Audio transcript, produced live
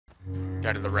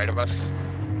Guy to the right of us.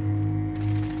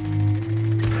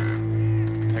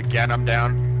 Again, I'm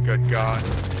down. Good God.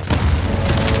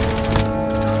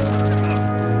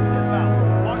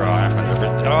 Bro,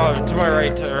 oh, to my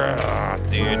right, dude.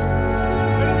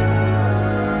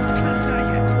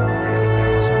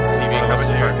 TV coming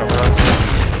to your cover us.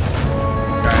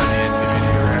 Guy on the SUV to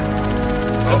your right.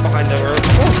 Oh, behind the road.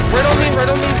 Oh, right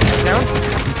on me, down.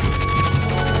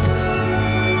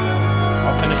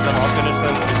 I'll finish them,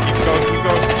 Just keep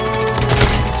going.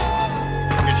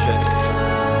 Good shit.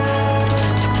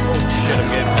 Oh shit, I'm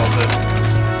getting pelted.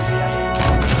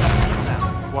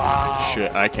 Wow.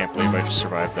 Shit, I can't believe I just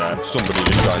survived that. Somebody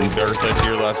just got Bertha to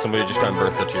your left,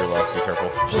 Bertha to your left, be careful.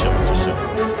 Just chill.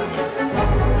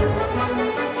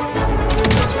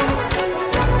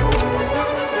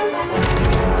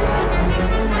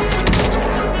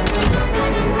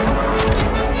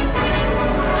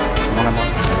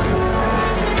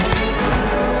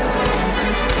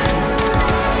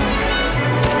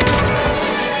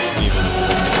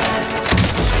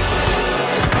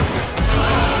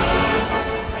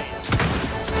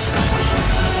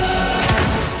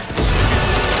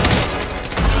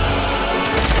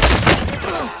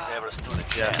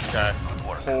 Yeah, okay.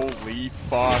 Holy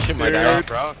fuck, Shit, my dad,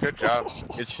 bro. Good job.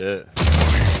 Good shit.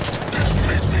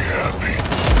 Make me happy.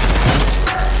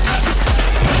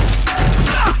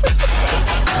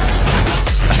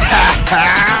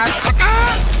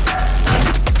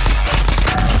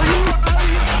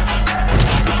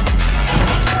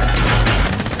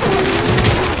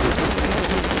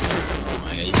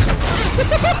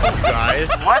 Guys,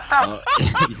 what the?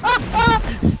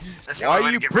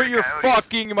 Why you put your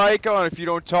fucking mic on if you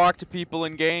don't talk to people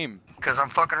in game? Because I'm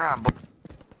fucking around.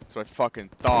 That's what I fucking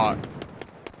thought.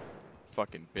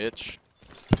 Fucking bitch.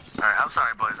 Alright, I'm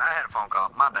sorry, boys. I had a phone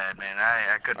call. My bad, man.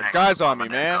 I couldn't hang Guys up on me,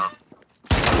 man.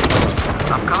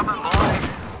 I'm coming, boy.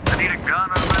 I need a gun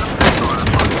or a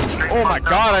Oh my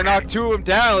god, I knocked two of them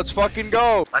down. Let's fucking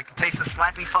go. Like to taste a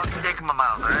slappy fucking dick in my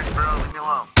mouth, alright, bro? Leave me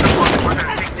alone. We're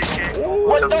gonna take this shit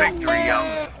to victory,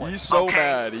 yo. He's so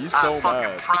mad. He's so I fucking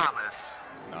mad. promise.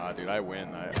 Nah, dude, I win.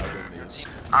 I win these.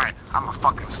 Alright, I'ma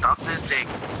fucking stuff this dick.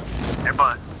 Hey,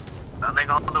 but nothing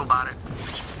gonna do about it.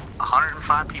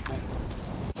 105 people.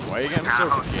 Why are you getting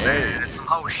so gay? It's some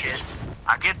hoe shit.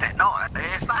 I get that. No,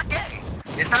 it's not gay.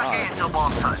 It's not gay until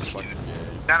balls touch. You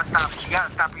gotta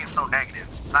stop being so negative.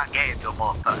 It's not gay until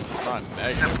balls touch. It's not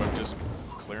negative, I'm just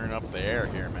clearing up the air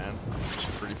here, man.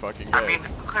 It's pretty fucking gay. I mean,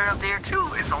 clear up the air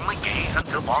too. It's only gay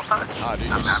until balls touch. Ah, dude,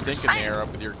 you're stinking the air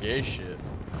up with your gay shit.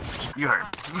 You heard.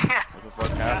 Yeah. What the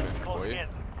fuck happened, boy?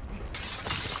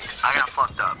 I got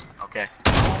fucked up, okay?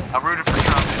 I'm rooting for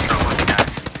Trump and Trump with the guy.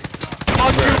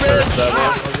 Fuck you, bitch!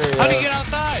 How do you get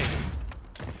outside?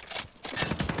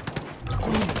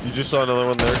 You just saw another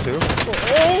one there too?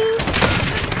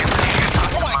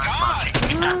 Oh my god!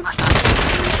 Oh my god.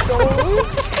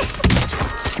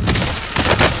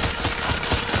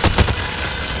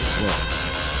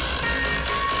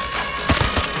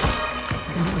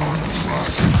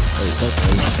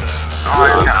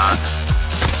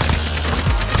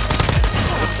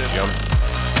 Jump.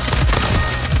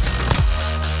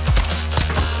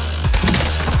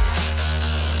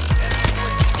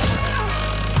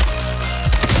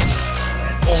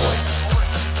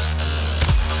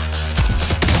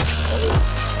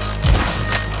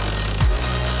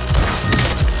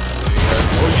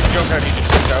 Jump out, he just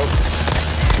jumped out.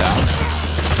 Down.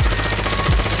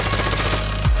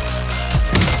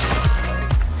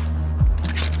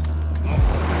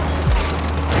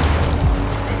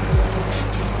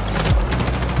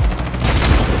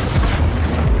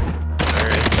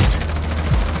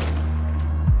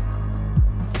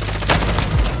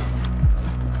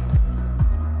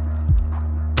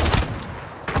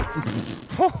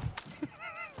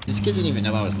 This kid didn't even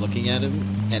know I was looking at him,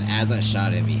 and as I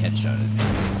shot him, he headshotted me.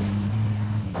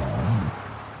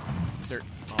 Oh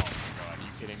my god, are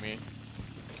you kidding me?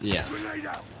 Yeah.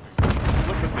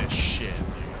 Look at this shit, dude.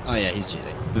 Oh yeah, he's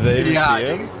cheating. Did they even see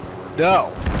him?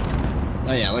 No.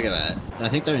 Oh yeah, look at that. I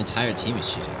think their entire team is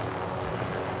cheating.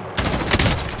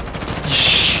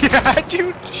 Yeah,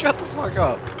 dude, shut the fuck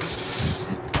up.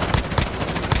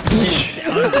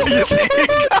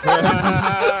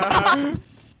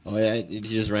 Oh yeah, did you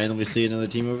just randomly see another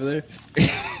team over there?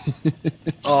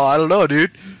 Oh, I don't know,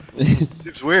 dude.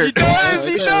 Seems weird. He does,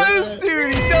 dude,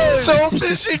 he does! So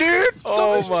fishy, dude.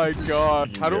 Oh my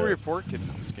god. How do we report kids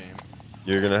in this game?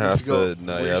 You're gonna have go to,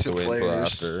 no, you have to wait until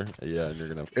players. after. Yeah, and you're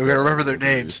gonna We gotta remember their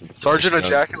names. Sergeant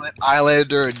Ejaculate,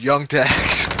 Islander, and Young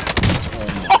Tax.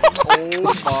 Oh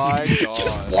my god.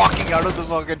 Just walking out of the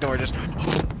fucking door, just...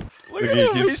 Look Look, he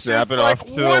keeps He's just snapping like, off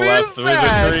to the what left is through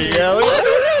that? the tree. Yeah,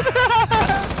 look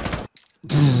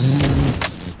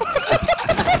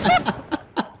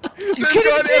They've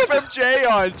got FMJ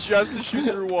on just to shoot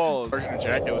through walls. Sergeant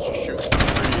Ejaculus just shoots through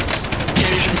trees.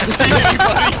 Can't even see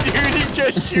anybody, dude. He's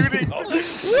just shooting. What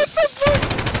the fuck?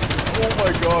 Oh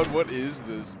my god, what is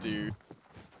this, dude?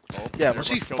 Oh, Yeah, must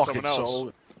be killed fucking someone else.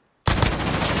 so.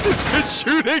 This is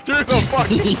shooting through the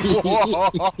fucking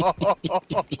wall. Oh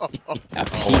my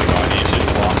god, he's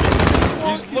just walking.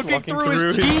 He's looking walking through his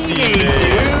through his teammate,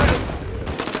 teammate. dude.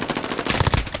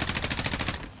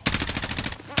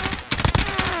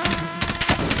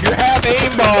 You have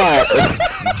aimbot!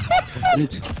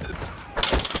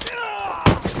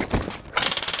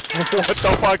 What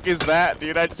the fuck is that,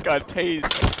 dude? I just got tased.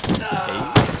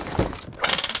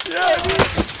 Yeah, dude.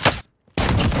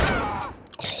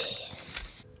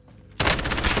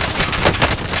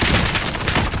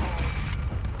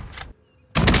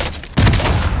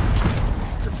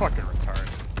 You're fucking retarded.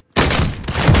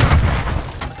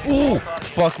 Ooh,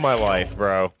 fuck my life,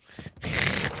 bro.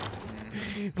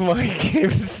 My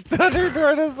game stuttered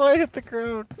right as I hit the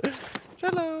ground.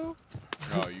 Hello.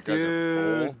 Oh, you guys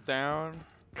are both down?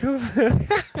 Come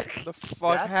What the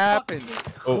fuck happened?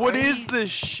 Oh. What is this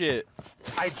shit?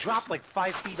 I dropped like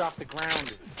 5 feet off the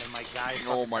ground, and my guy.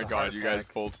 Oh my god, you guys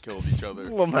both killed each other.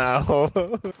 Wow.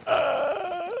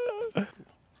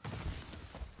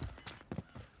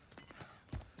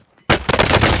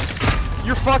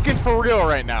 You're fucking for real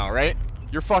right now, right?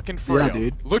 You're fucking for real. Yeah,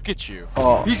 dude. Look at you.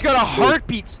 Oh. He's got a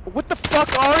heartbeat. What the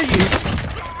fuck are you?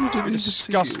 You're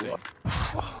disgusting.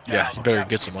 Yeah, you better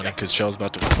get some money because Shell's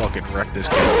about to fucking wreck this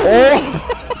game.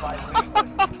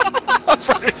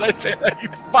 As I say that, you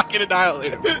fucking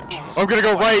annihilate him. I'm gonna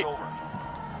go right.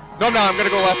 No, I'm gonna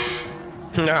go left.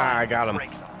 Nah, I got him.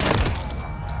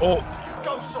 Oh.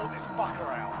 Go sort this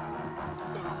fucker out.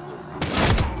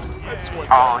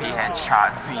 Oh, he's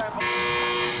headshot.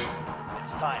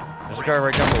 It's time. There's a guy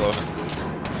right down below.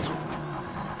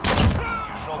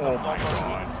 Oh my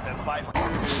god. Stand by for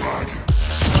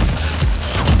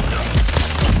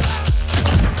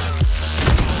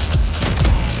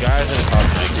Guys in the top.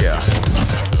 Yeah.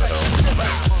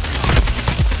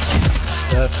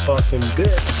 That's fucking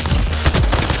good.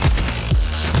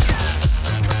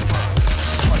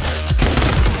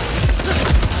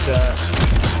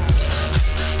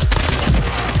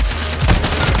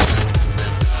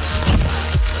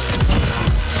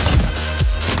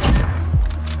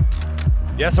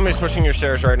 Yeah, somebody's pushing your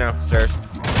stairs right now. Stairs.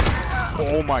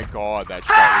 Oh my god, that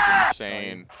shot was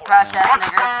insane. Crash ass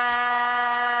nigger.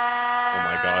 Oh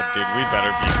my god, dude, we better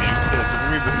beat these kids.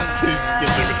 We better get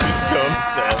them with these cones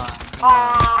set.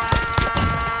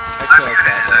 I killed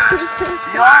that.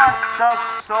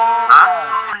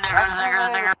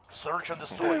 Nigger. search and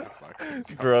destroy.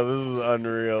 Bro, this is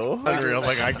unreal. Unreal,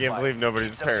 like I can't believe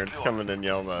nobody's parents coming and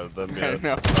yelling at them I yet.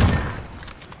 know.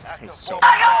 He's so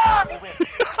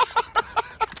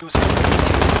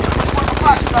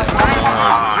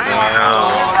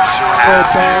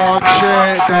Dog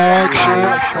shit, dog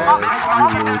shit,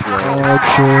 dog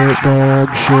shit, dog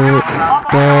shit,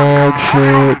 dog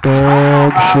shit,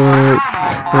 dog shit.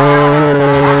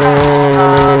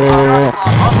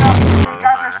 You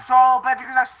guys are so bad. You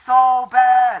guys are so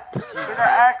bad. You're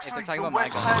actually the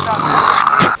worst player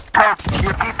out there.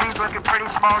 Your TP's looking pretty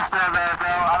small still there, bro. I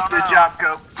don't know. Good job,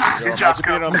 Cope. Good job, Imagine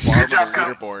being on the Cope. bottom Good job, of the Cope.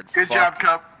 leaderboard. Good Fuck. job,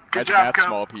 Cope. Good Imagine job, that Cope.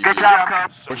 small PP. Good job,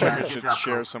 Cope. Wish I could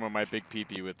share some of my big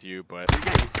PP with you, but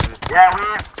Yeah,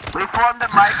 we formed a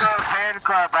micro fan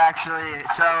club actually,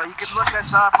 so you can look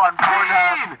us up on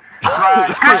Pornhub.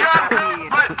 Good job,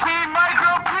 but Team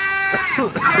Micro P!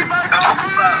 Team Micro P!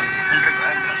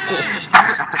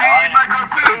 Team Micro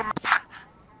P!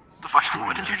 The fuck?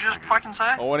 What did you just fucking say?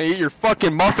 I want to eat your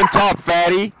fucking muffin top,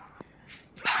 fatty.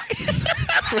 You're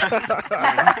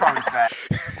probably fat.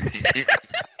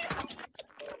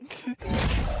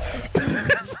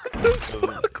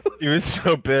 He was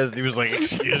so pissed. He was like,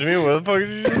 "Excuse me, what the fuck did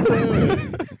you just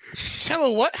say?" Tell her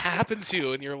what happened to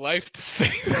you in your life to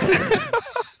say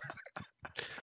that.